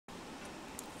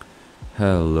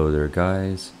Hello there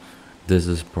guys, this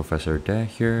is Professor De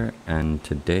here, and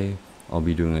today I'll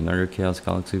be doing another Chaos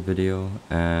Galaxy video,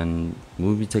 and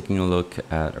we'll be taking a look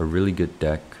at a really good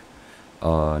deck.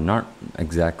 Not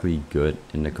exactly good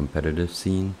in the competitive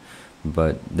scene,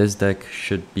 but this deck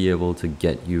should be able to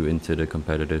get you into the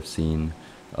competitive scene.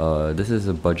 This is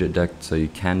a budget deck, so you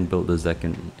can build this deck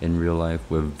in real life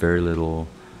with very little,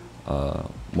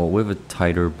 with a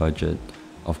tighter budget.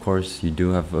 Of course, you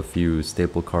do have a few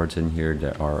staple cards in here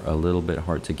that are a little bit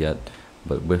hard to get,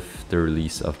 but with the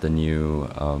release of the new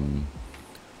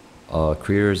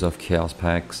Creators of Chaos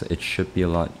packs, it should be a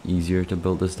lot easier to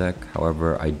build this deck.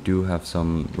 However, I do have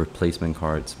some replacement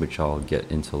cards which I'll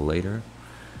get into later.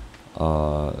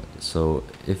 So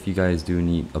if you guys do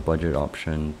need a budget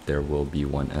option, there will be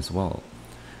one as well.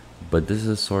 But this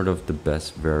is sort of the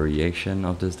best variation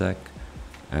of this deck,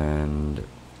 and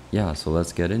yeah, so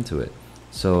let's get into it.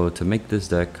 So to make this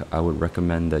deck, I would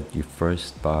recommend that you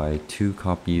first buy 2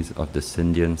 copies of the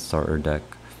Sindian starter deck,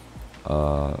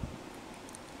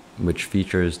 which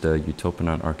features the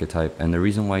Utopanon archetype. And the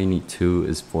reason why you need 2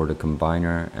 is for the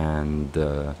combiner and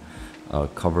the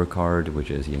cover card,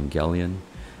 which is Yengalion.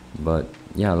 But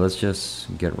yeah, let's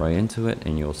just get right into it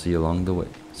and you'll see along the way.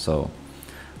 So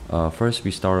first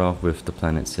we start off with the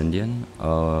planet Sindian.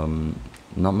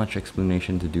 Not much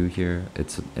explanation to do here.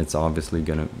 It's obviously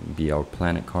gonna be our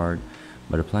planet card,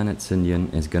 but the planet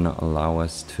Sindian is gonna allow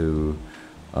us to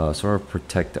sort of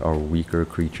protect our weaker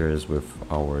creatures with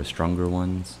our stronger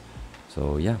ones.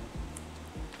 So yeah,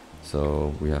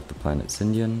 so we have the planet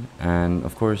Sindian, and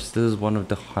of course this is one of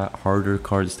the harder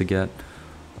cards to get,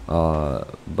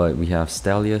 but we have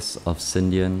Stalius of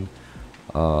Sindian.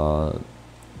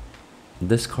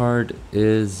 This card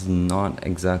is not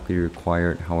exactly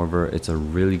required, however it's a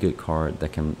really good card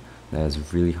that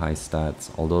has really high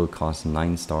stats, although it costs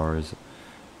 9 stars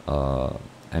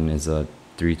and is a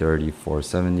 330,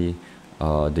 470.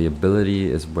 The ability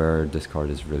is where this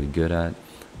card is really good at.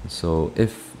 So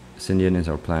if Sindian is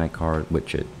our planet card,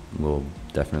 which it will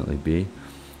definitely be,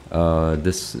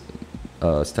 this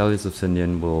Stalius of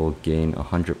Sindian will gain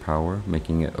 100 power,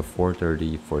 making it a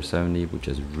 430, 470, which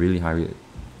is really high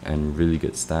and really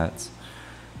good stats.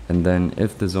 And then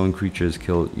if the zone creature is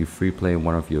killed, you free play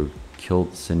one of your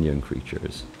killed Sindian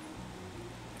creatures.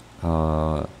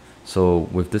 So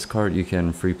with this card you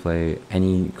can free play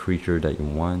any creature that you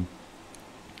want,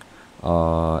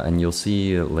 and you'll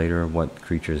see later what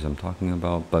creatures I'm talking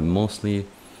about, but most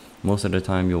of the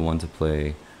time you'll want to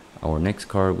play our next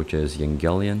card, which is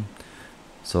Yengalion.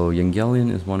 So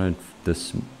Yengalion is one of the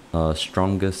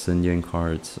strongest Sindian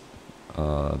cards,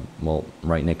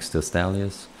 right next to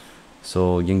Stalius.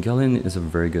 So Yengalion is a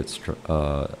very good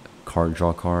card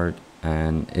draw card,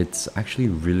 and it's actually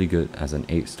really good as an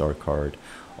 8-star card,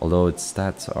 although its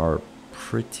stats are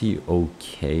pretty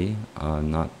okay,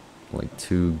 not like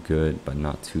too good but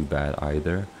not too bad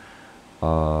either.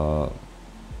 The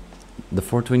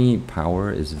 420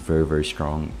 power is very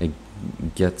strong. It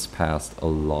gets past a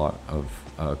lot of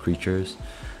creatures,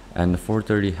 and the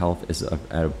 430 health is at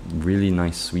a really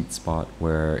nice sweet spot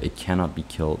where it cannot be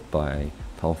killed by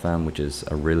Pelfam, which is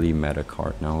a really meta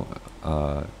card now.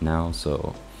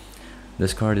 So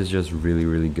this card is just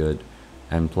really good,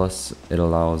 and plus it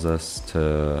allows us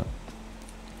to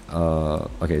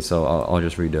okay, so I'll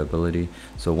just read the ability.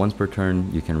 So once per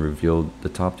turn you can reveal the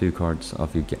top 2 cards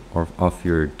of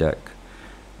your deck.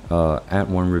 Add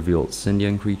 1 revealed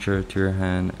Sindian creature to your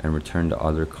hand and return the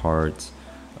other cards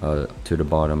to the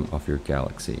bottom of your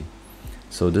galaxy.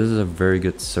 So this is a very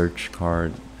good search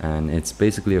card, and it's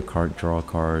basically a card draw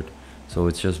card, so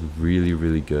it's just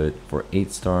really good. For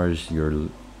 8 stars,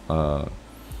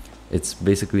 it's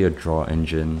basically a draw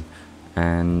engine,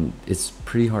 and it's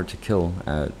pretty hard to kill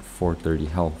at 430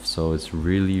 health, so it's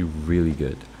really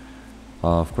good.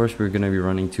 Of course we're gonna be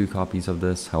running 2 copies of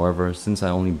this. However, since I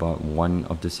only bought 1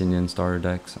 of the Sindian starter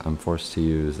decks, I'm forced to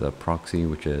use a proxy,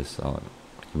 which is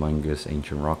Humongous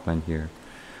Ancient Rockman here.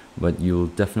 But you'll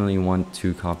definitely want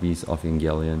 2 copies of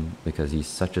Yengalion because he's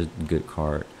such a good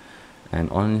card, and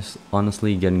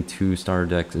honestly getting 2 starter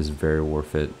decks is very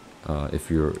worth it if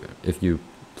you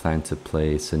plan to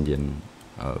play Sindian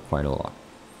quite a lot.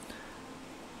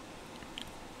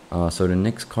 So the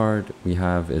next card we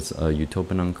have is a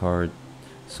Utopanon card.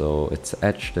 So it's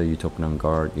Etch, the Utopanon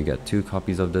guard. You get 2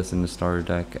 copies of this in the starter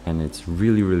deck, and it's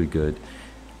really good.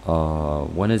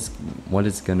 What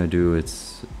it's gonna do,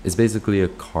 it's basically a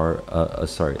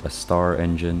star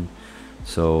engine.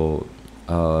 So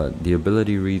the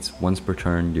ability reads, once per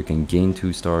turn you can gain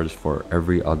 2 stars for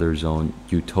every other zone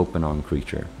Utopanon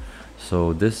creature.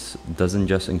 So this doesn't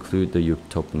just include the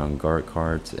Utopanon guard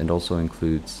cards, it also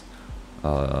includes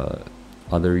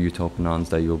other Utopanons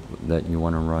that you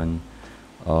want to run.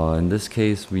 In this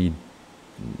case, we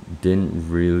didn't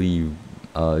really.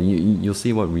 You'll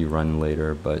see what we run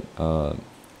later, but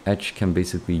Etch can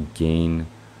basically gain.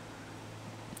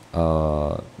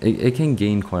 It can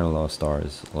gain quite a lot of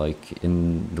stars. Like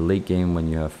in the late game, when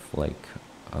you have like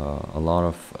a lot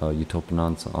of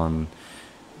Utopanons on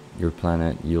your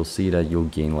planet, you'll see that you'll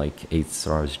gain like 8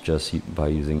 stars just by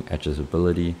using Etch's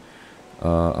ability.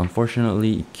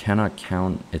 Unfortunately, it cannot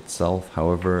count itself.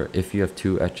 However, if you have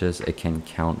 2 Etches, it can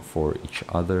count for each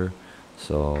other.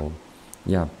 So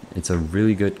yeah, it's a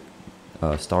really good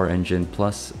star engine.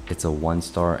 Plus it's a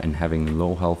 1-star, and having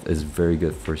low health is very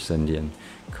good for Sindian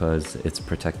because it's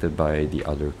protected by the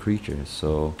other creatures.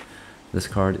 So this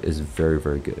card is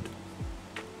very good.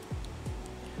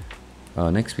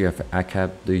 Next we have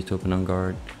Acab, the Utopanon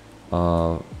guard.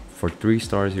 For 3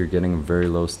 stars, you're getting a very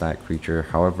low stat creature.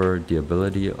 However, the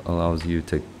ability allows you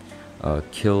to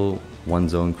kill one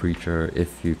zone creature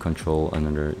if you control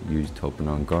another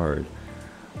Utopanon guard.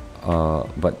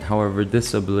 But however,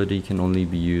 this ability can only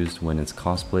be used when it's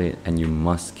cosplayed, and you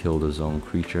must kill the zone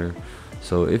creature.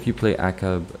 So if you play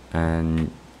Acab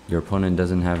and your opponent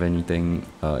doesn't have anything,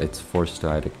 it's forced to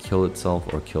either kill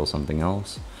itself or kill something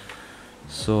else.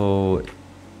 So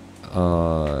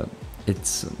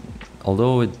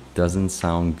although it doesn't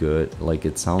sound good, like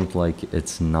it sounds like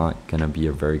it's not gonna be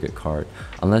a very good card.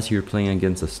 Unless you're playing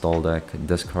against a stall deck,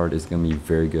 this card is gonna be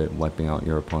very good wiping out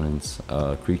your opponent's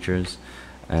creatures,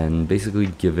 and basically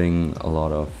giving a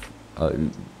lot of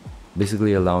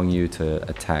basically allowing you to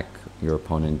attack your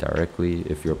opponent directly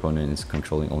if your opponent is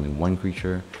controlling only 1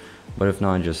 creature. But if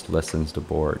not, it just lessens the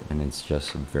board, and it's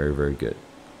just very good.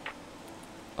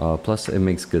 Plus it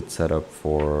makes good setup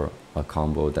for a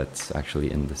combo that's actually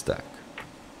in this deck.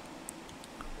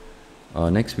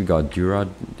 Next we got Dura,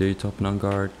 the Utopanon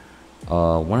guard.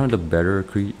 One of the better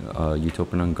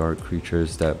Utopanon guard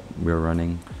creatures that we're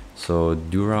running. So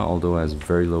Dura, although has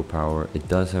very low power, it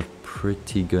does have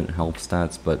pretty good health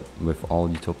stats, but with all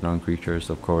Utopanon creatures,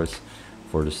 of course,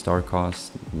 for the star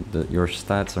cost, your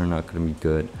stats are not going to be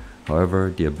good.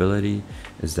 However, the ability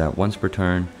is that once per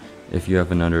turn, if you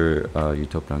have another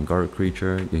Utopanon guard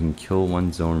creature, you can kill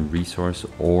one zone resource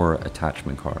or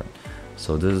attachment card.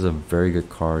 So this is a very good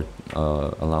card,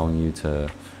 allowing you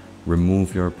to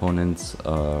remove your opponent's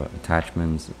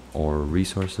attachments or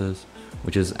resources,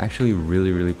 which is actually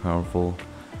really powerful.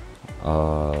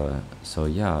 So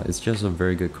yeah, it's just a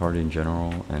very good card in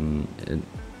general, and it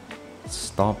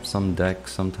stops some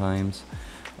decks sometimes.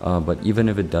 But even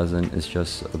if it doesn't, it's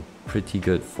just a pretty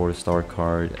good 4-star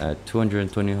card at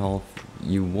 220 health.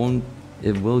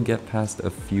 It will get past a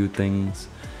few things.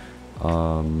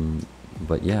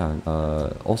 But yeah,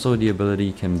 also the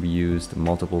ability can be used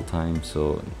multiple times,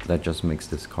 so that just makes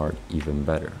this card even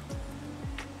better.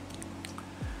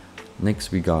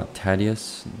 Next we got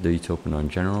Thaddeus, the Utopanon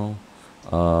General.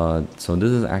 So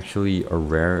this is actually a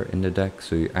rare in the deck,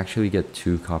 so you actually get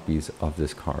 2 copies of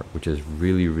this card, which is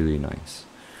really nice.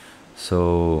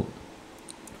 So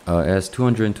it has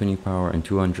 220 power and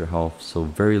 200 health, so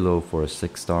very low for a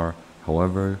 6-star.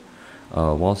 However,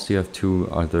 whilst you have 2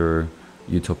 other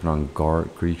Utopanon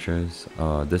guard creatures,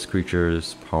 this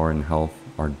creature's power and health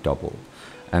are doubled.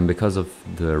 And because of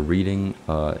the reading,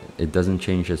 it doesn't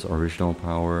change its original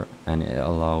power, and it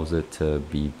allows it to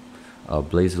be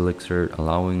Blaze Elixir,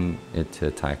 allowing it to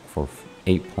attack for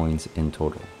 8 points in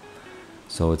total.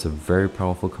 So it's a very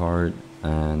powerful card,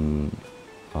 and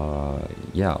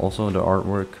yeah, also the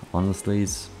artwork honestly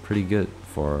is pretty good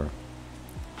for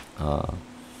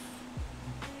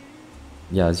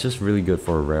yeah, it's just really good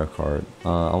for a rare card.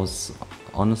 I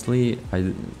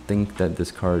think that this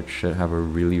card should have a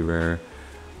really rare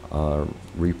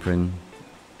reprint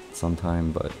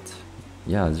sometime, but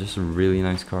yeah, it's just a really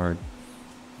nice card.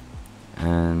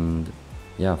 And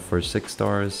yeah, for 6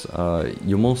 stars,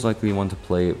 you most likely want to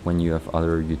play it when you have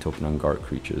other Utopanon guard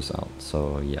creatures out.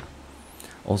 So yeah.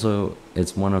 Also,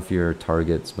 it's one of your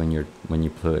targets when you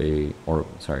play, or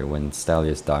sorry, when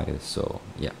Stalius dies. So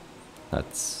yeah,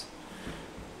 that's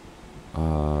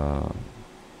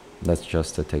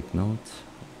just to take note.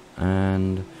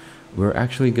 And we're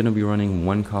actually gonna be running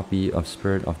 1 copy of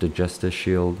Spirit of the Justice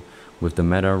Shield, with the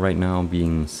meta right now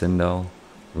being Sindel.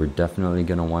 We're definitely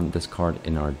gonna want this card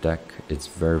in our deck. It's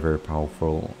very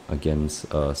powerful against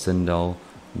Sindel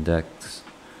decks.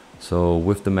 So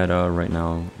with the meta right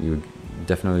now, you're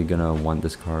definitely gonna want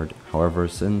this card. However,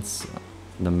 since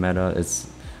the meta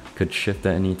could shift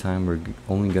at any time, we're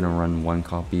only gonna run 1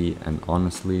 copy, and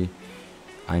honestly,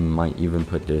 I might even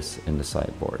put this in the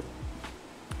sideboard.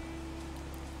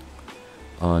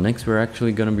 Next, we're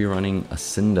actually gonna be running a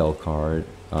Sindel card.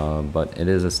 but it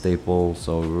is a staple,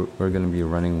 so we're going to be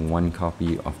running 1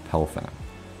 copy of Pelfam.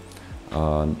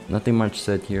 Nothing much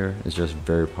said here, it's just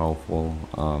very powerful.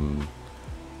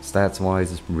 Stats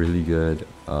wise, it's really good,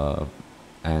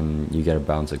 and you get a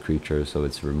bounce at creature, so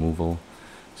it's removal.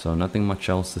 So nothing much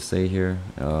else to say here.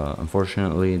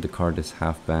 Unfortunately, the card is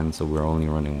half banned, so we're only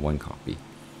running 1 copy.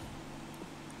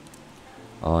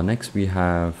 Next we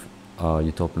have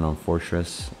Utopanon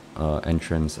Fortress,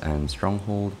 Entrance, and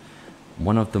Stronghold.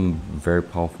 One of the very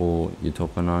powerful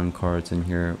Utopanon cards in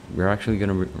here. We're actually going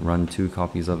to run 2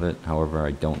 copies of it, however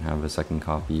I don't have a second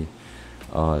copy.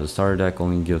 The starter deck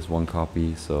only gives 1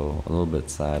 copy, so a little bit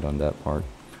sad on that part.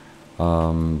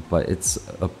 But it's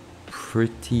a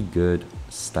pretty good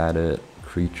statted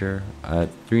creature. At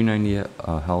 390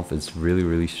 health, it's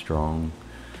really strong.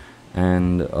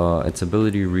 And its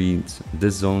ability reads,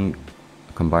 this zone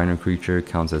combiner creature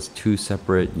counts as 2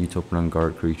 separate Utopanon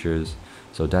guard creatures,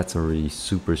 so that's already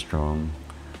super strong,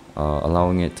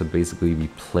 allowing it to basically be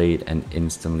played and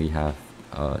instantly have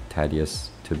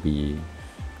Thaddeus to be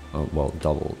well,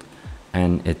 doubled.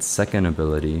 And its second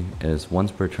ability is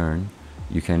once per turn,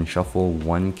 you can shuffle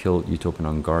 1 killed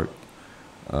Utopanon guard,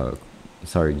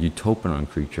 Utopanon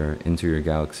creature into your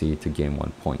galaxy to gain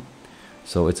 1 point.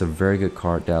 So it's a very good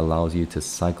card that allows you to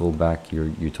cycle back your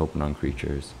Utopanon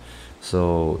creatures.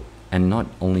 So, and not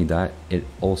only that, it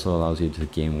also allows you to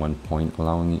gain 1 point,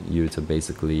 allowing you to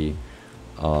basically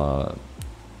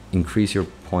increase your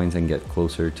points and get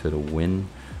closer to the win.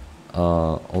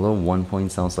 Although 1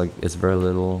 point sounds like it's very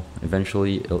little,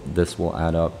 eventually this will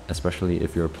add up, especially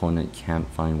if your opponent can't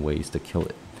find ways to kill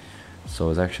it. So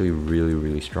it's actually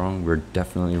really strong. We're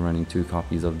definitely running 2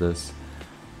 copies of this.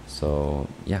 So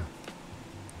yeah.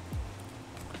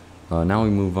 Now we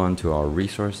move on to our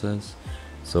resources.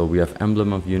 So we have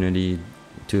Emblem of Unity,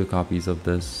 2 copies of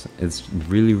this. It's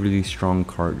really strong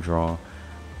card draw,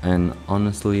 and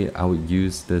honestly I would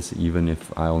use this even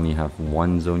if I only have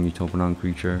 1 zone Utopanon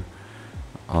creature.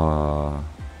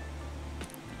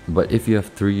 But if you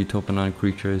have 3 Utopanon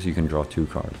creatures, you can draw 2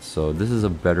 cards. So this is a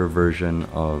better version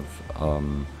of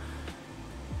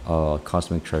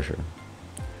Cosmic Treasure.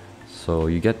 So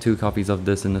you get 2 copies of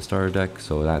this in the starter deck,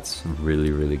 so that's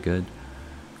really good.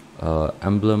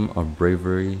 Emblem of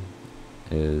Bravery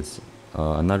is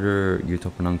another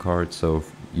Utopanon card, so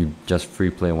you just free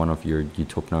play 1 of your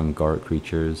Utopanon guard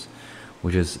creatures,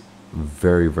 which is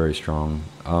very strong.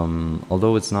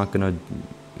 Although it's not gonna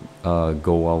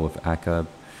go well with Acab,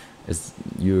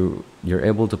 you're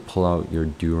able to pull out your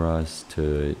Duras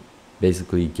to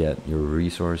basically get your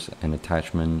resource and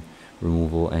attachment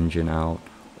removal engine out,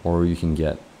 or you can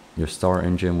get your Star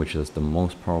Engine, which is the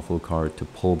most powerful card to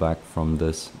pull back from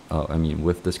this,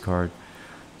 with this card.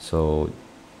 So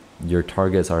your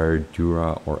targets are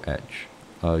Dura or Etch.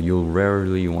 You'll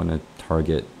rarely want to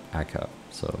target Acab.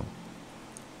 So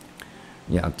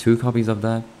yeah, 2 copies of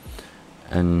that.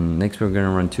 And next we're going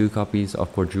to run 2 copies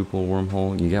of Quadruple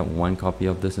Wormhole. You get 1 copy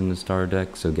of this in the starter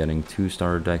deck, so getting 2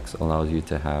 starter decks allows you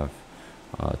to have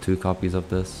 2 copies of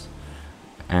this.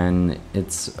 And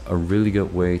it's a really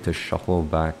good way to shuffle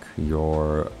back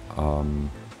your all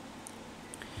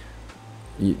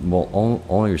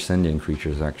your Sindian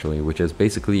creatures actually, which is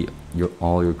basically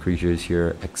all your creatures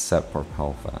here except for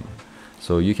Pelfam.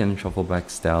 So you can shuffle back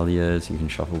Stalius, you can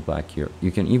shuffle back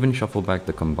you can even shuffle back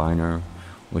the Combiner,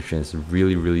 which is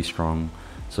really strong.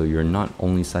 So you're not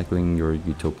only cycling your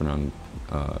Utopanon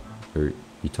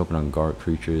guard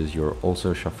creatures, you're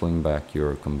also shuffling back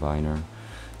your Combiner.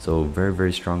 So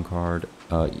very strong card.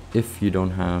 If you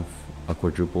don't have a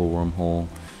Quadruple Wormhole,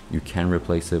 you can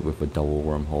replace it with a Double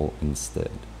Wormhole instead.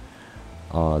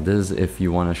 This is if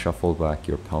you want to shuffle back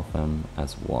your Pelfam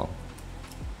as well.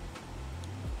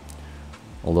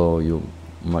 Although you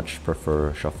much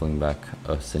prefer shuffling back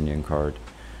a Sindian card.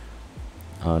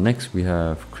 Next we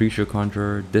have Creature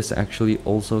Conjurer. This actually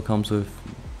also comes with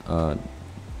the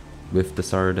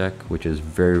starter deck, which is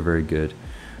very good.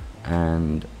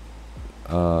 And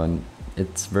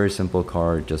it's very simple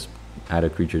card, just add a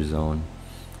creature zone.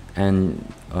 And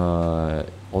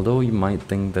although you might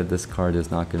think that this card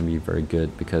is not going to be very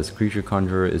good, because Creature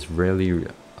Conjurer is rarely,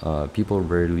 people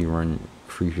rarely run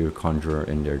Creature Conjurer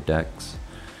in their decks.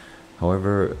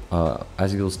 However,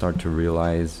 as you'll start to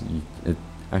realize, it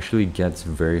actually gets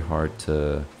very hard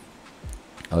to,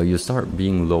 you start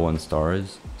being low on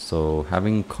stars, so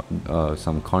having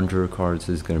some Conjurer cards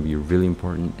is going to be really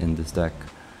important in this deck.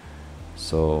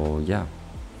 So yeah,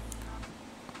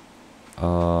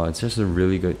 it's just a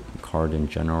really good card in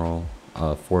general,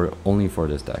 only for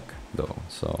this deck though.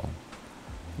 So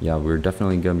yeah, we're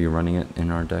definitely gonna be running it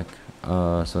in our deck.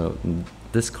 So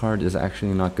this card is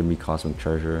actually not gonna be Cosmic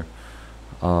Treasure.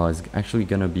 It's actually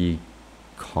gonna be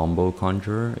Combo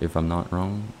Conjurer, if I'm not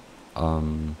wrong.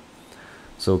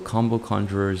 So Combo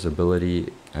Conjurer's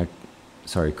ability,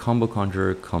 Combo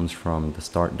Conjurer comes from the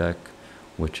start deck,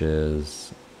 which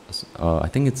is, I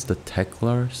think it's the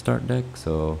Teklar start deck.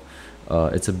 So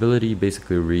its ability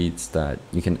basically reads that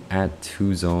you can add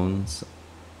 2 zones.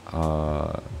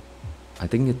 I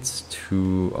think it's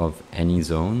 2 of any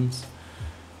zones,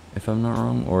 if I'm not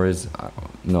wrong, or is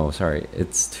no, sorry,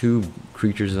 it's 2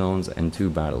 creature zones and 2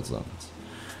 battle zones,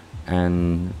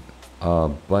 and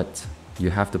but you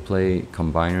have to play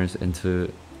combiners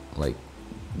into, like,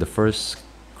 the first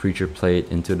creature played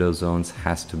into those zones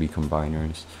has to be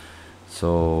combiners.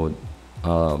 So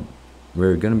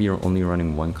we're gonna be only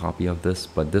running 1 copy of this,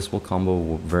 but this will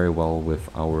combo very well with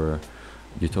our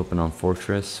Utopanon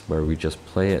Fortress, where we just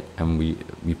play it and we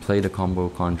play the Combo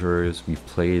Conjurers, we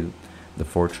play the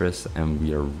Fortress, and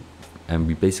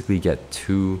we basically get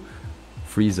 2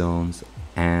 free zones,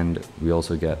 and we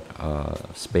also get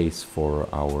space for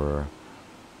our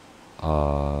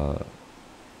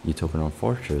Utopanon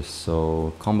Fortress.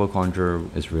 So Combo Conjurer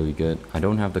is really good. I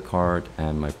don't have the card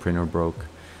and my printer broke,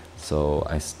 so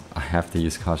I have to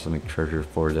use Cosmic Treasure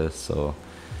for this, so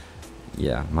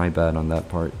yeah, my bad on that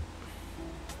part.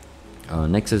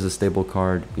 Next is a stable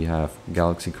card. We have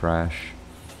Galaxy Crash.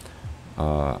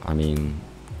 I mean,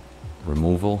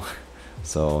 removal.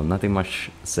 So nothing much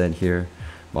said here.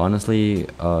 But honestly,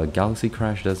 Galaxy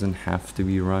Crash doesn't have to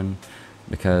be run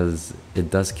because it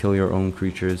does kill your own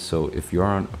creatures. So if you're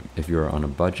on a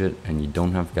budget and you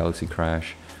don't have Galaxy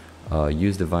Crash,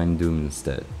 use Divine Doom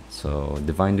instead. So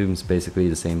Divine Doom is basically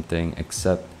the same thing,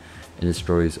 except it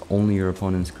destroys only your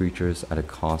opponent's creatures at a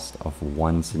cost of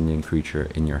 1 Sindian creature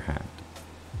in your hand.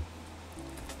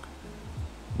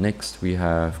 Next we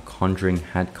have Conjuring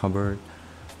Hat Cupboard.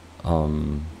 I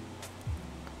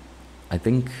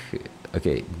think,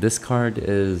 okay, this card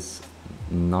is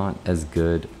not as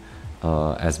good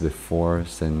as before,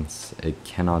 since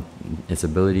its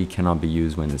ability cannot be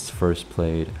used when it's first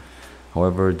played.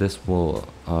 However, this will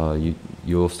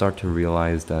you'll start to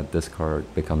realize that this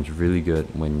card becomes really good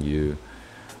when you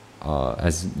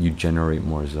as you generate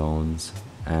more zones.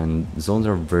 And zones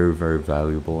are very, very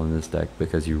valuable in this deck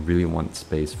because you really want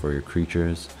space for your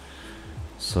creatures.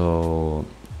 So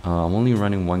I'm only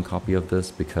running 1 copy of this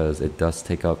because it does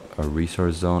take up a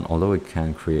resource zone, although it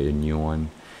can create a new one.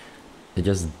 It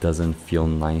just doesn't feel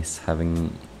nice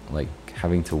having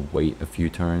to wait a few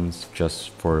turns just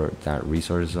for that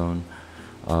resource zone.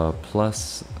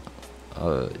 Plus,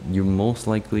 you most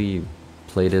likely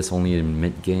play this only in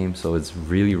mid game, so it's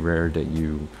really rare that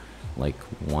you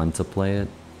want to play it.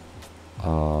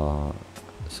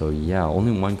 So yeah,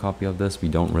 only 1 copy of this. We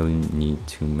don't really need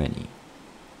too many.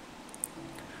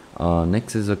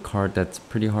 Next is a card that's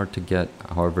pretty hard to get.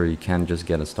 However, you can just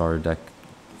get a starter deck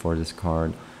for this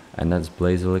card, and that's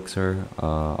Blaze Elixir.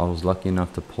 I was lucky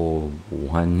enough to pull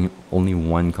only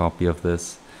one copy of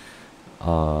this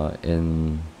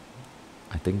in,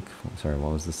 I think, sorry,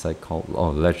 what was the site called? Oh,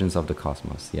 Legends of the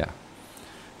Cosmos, yeah.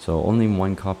 So only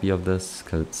 1 copy of this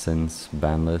since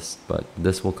ban list, but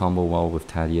this will combo well with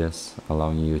Thaddeus,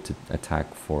 allowing you to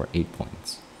attack for 8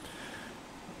 points.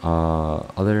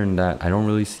 Other than that, I don't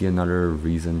really see another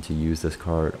reason to use this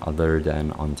card other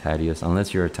than on Thaddeus,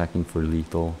 unless you're attacking for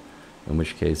lethal, in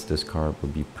which case this card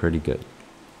would be pretty good.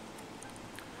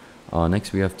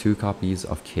 Next we have 2 copies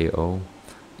of KO.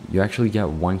 You actually get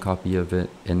 1 copy of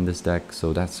it in this deck,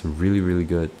 so that's really, really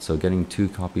good. So getting 2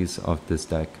 copies of this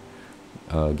deck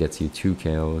gets you 2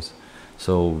 KOs.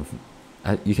 So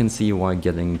you can see why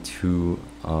getting 2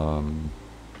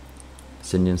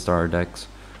 Sindian starter decks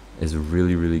is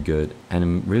really, really good, and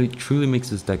it really truly makes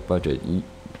this deck budget.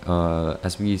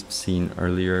 As we've seen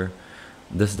earlier,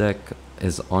 this deck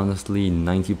is honestly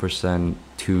 90%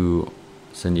 2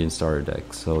 Sindian starter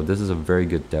decks, so this is a very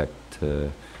good deck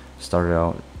to start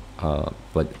out,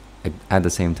 but at the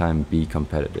same time be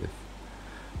competitive.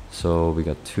 So we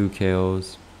got 2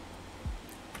 KOs,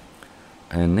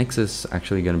 and next is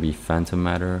actually going to be Phantom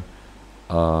Matter.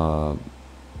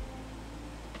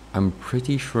 I'm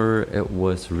pretty sure it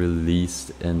was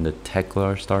released in the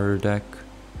Teklar starter deck.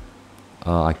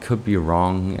 I could be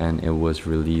wrong, and it was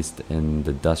released in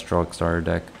the Dustrock starter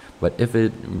deck. But if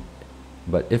it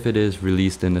is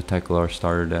released in the Teklar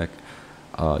starter deck,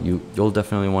 you'll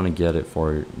definitely want to get it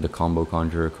for the Combo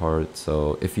Conjurer card.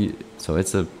 So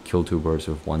it's a kill 2 birds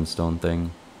with 1 stone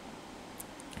thing.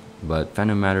 But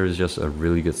Phantom Matter is just a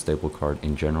really good staple card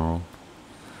in general.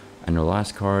 And the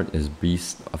last card is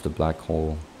Beast of the Black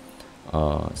Hole.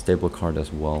 Staple card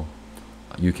as well.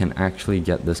 You can actually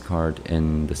get this card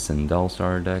in the Sindel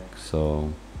starter deck,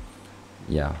 so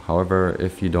yeah, however,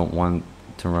 if you don't want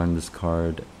to run this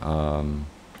card,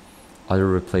 other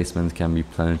replacements can be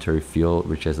Planetary Field,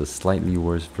 which is a slightly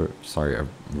worse, a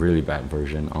really bad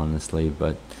version, honestly.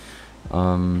 But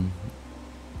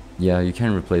yeah, you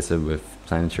can replace it with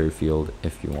Planetary Field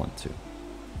if you want to.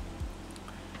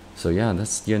 So yeah,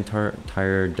 that's the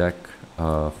entire deck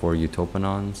for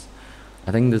Utopanons.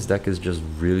 I think this deck is just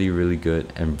really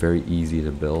good and very easy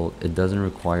to build. It doesn't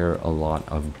require a lot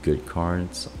of good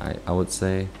cards, I would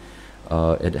say.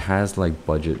 It has like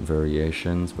budget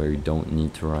variations where you don't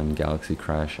need to run Galaxy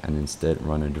Crash and instead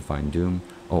run a Divine Doom.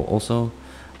 Oh, also,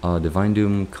 Divine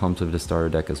Doom comes with the starter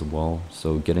deck as well,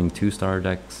 so getting 2 starter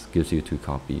decks gives you 2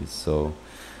 copies. So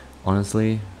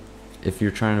honestly, if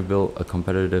you're trying to build a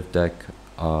competitive deck,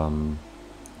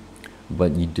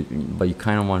 but you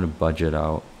kind of want to budget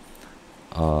out,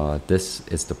 this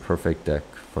is the perfect deck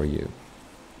for you.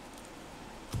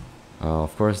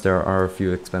 Of course, there are a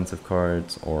few expensive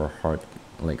cards or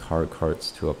hard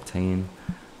cards to obtain,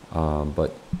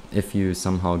 but if you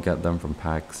somehow get them from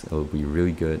packs, it'll be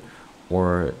really good.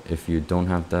 Or if you don't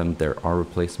have them, there are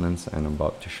replacements, and I'm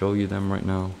about to show you them right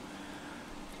now.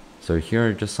 So here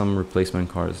are just some replacement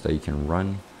cards that you can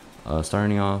run.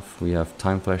 Starting off, we have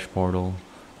Time Flash Portal.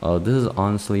 This is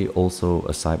honestly also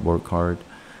a sideboard card.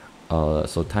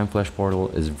 So Time Flash Portal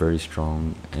is very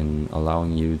strong in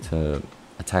allowing you to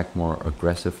attack more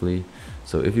aggressively.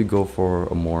 So if you go for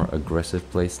a more aggressive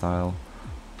playstyle,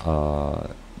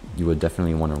 you would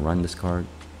definitely want to run this card.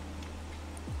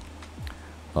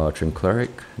 Trincleric,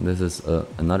 this is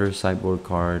another sideboard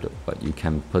card, but you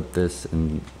can put this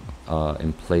in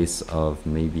place of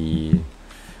maybe,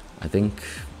 I think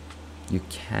you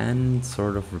can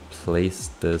sort of replace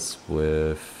this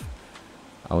with,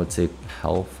 I would say,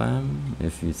 Pelfam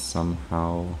if you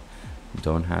somehow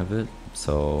don't have it.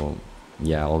 So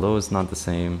yeah, although it's not the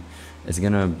same, it's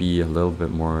gonna be a little bit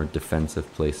more defensive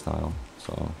playstyle.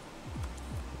 So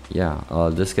yeah,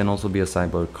 this can also be a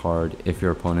sideboard card if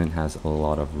your opponent has a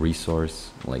lot of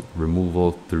resource, like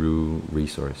removal through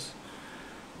resource.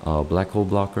 Black Hole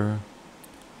Blocker.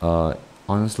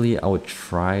 Honestly, I would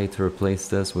try to replace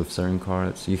this with certain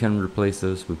cards. You can replace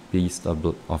this with Beast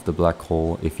of the Black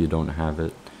Hole if you don't have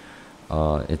it.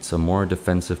 It's a more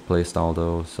defensive playstyle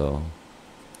though, so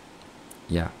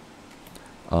yeah.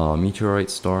 Meteorite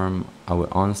Storm, I would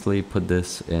honestly put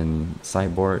this in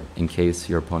sideboard in case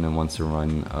your opponent wants to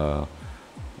run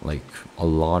like a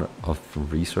lot of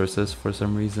resources for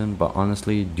some reason, but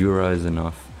honestly Dura is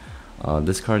enough.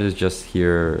 This card is just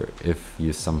here if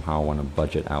you somehow want to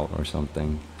budget out or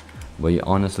something, but you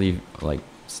honestly like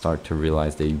start to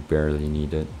realize that you barely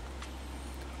need it.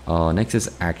 Next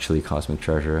is actually Cosmic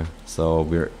Treasure,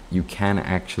 so you can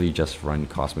actually just run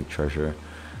Cosmic Treasure.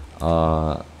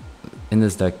 In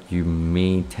this deck, you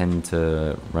may tend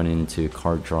to run into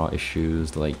card draw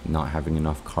issues, like not having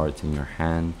enough cards in your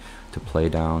hand to play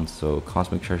down, so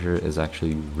Cosmic Treasure is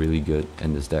actually really good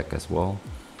in this deck as well.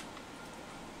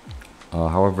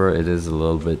 However, it is a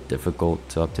little bit difficult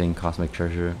to obtain Cosmic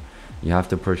Treasure. You have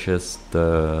to purchase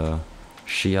the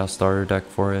Shia starter deck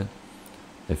for it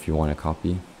if you want a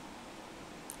copy.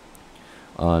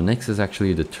 Next is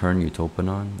actually the Turn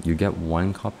Utopanon. You get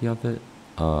 1 copy of it.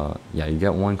 Yeah, you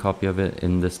get 1 copy of it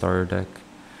in the starter deck,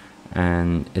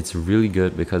 and it's really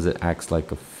good because it acts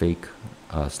like a fake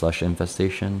slush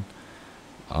infestation,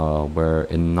 where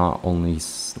it not only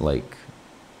like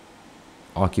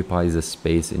occupies a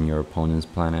space in your opponent's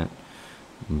planet,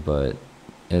 but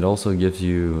it also gives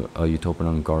you a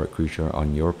Utopanon guard creature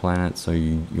on your planet, so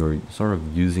you're sort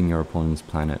of using your opponent's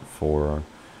planet for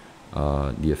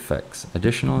the effects.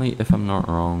 Additionally, if I'm not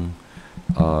wrong,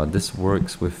 this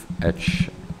works with Etch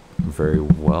very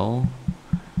well.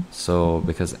 So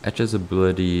because Etch's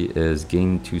ability is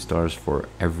gain 2 stars for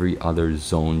every other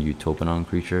zone Utopanon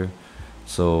creature,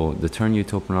 so the turn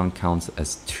Utopanon counts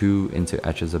as 2 into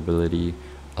Etch's ability,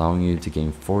 allowing you to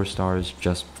gain 4 stars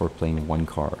just for playing 1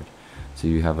 card. So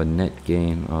you have a net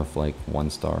gain of like 1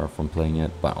 star from playing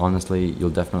it, but honestly you'll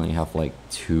definitely have like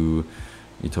 2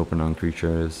 Utopanon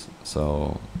creatures,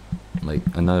 so like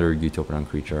another Utopanon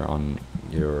creature on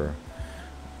your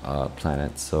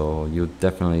planet, so you'll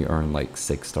definitely earn like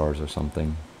 6 stars or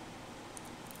something.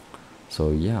 So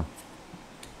yeah,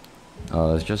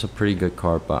 it's just a pretty good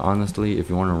card, but honestly if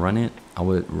you want to run it, I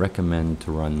would recommend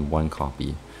to run 1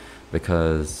 copy,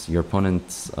 because your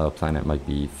opponent's planet might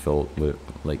be filled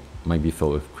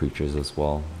with creatures as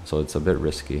well, so it's a bit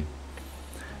risky.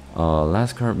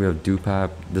 Last card we have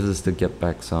Dupap. This is to get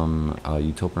back some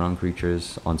Utopanon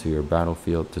creatures onto your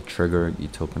battlefield to trigger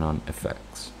Utopanon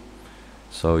effects.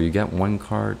 So you get 1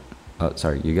 card,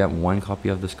 you get 1 copy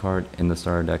of this card in the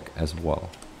starter deck as well.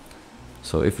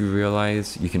 So if you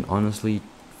realize, you can honestly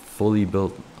fully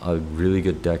build a really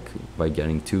good deck by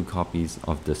getting 2 copies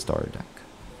of the starter deck.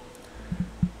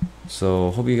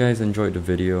 So hope you guys enjoyed the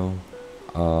video.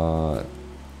 I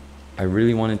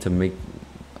really wanted to make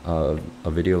a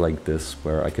video like this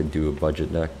where I could do a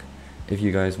budget deck. If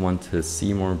you guys want to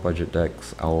see more budget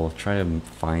decks, I'll try to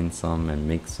find some and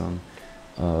make some,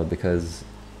 because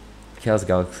Chaos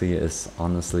Galaxy is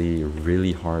honestly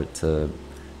really hard to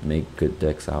make good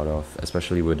decks out of,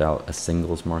 especially without a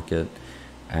singles market,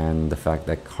 and the fact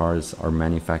that cards are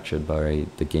manufactured by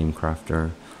the game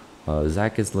crafter.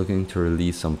 Zach is looking to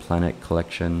release some Planet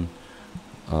Collection,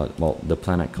 the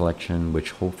Planet Collection,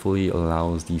 which hopefully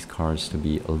allows these cards to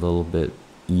be a little bit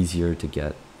easier to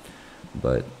get.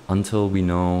 But until we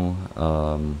know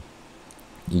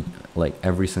like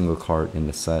every single card in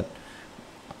the set,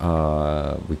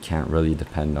 we can't really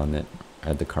depend on it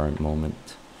at the current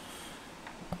moment.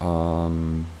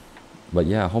 But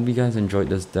yeah, I hope you guys enjoyed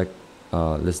this deck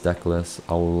list.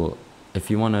 If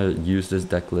you want to use this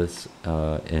deck list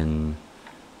in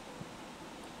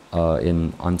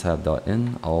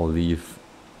untap.in, I'll leave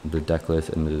the deck list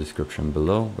in the description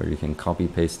below, where you can copy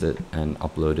paste it and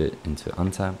upload it into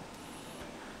Untap.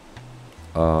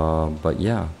 But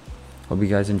yeah, hope you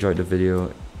guys enjoyed the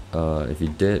video. If you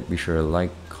did, be sure to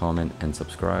like, comment, and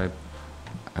subscribe.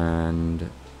 And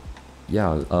yeah,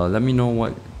 let me know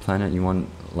what planet you want,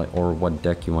 or what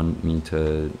deck you want me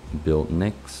to build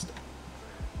next.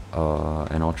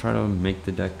 And I'll try to make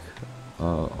the deck.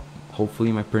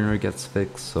 Hopefully my printer gets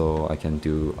fixed so I can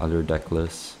do other deck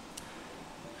lists.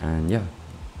 And yeah,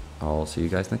 I'll see you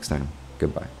guys next time.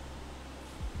 Goodbye.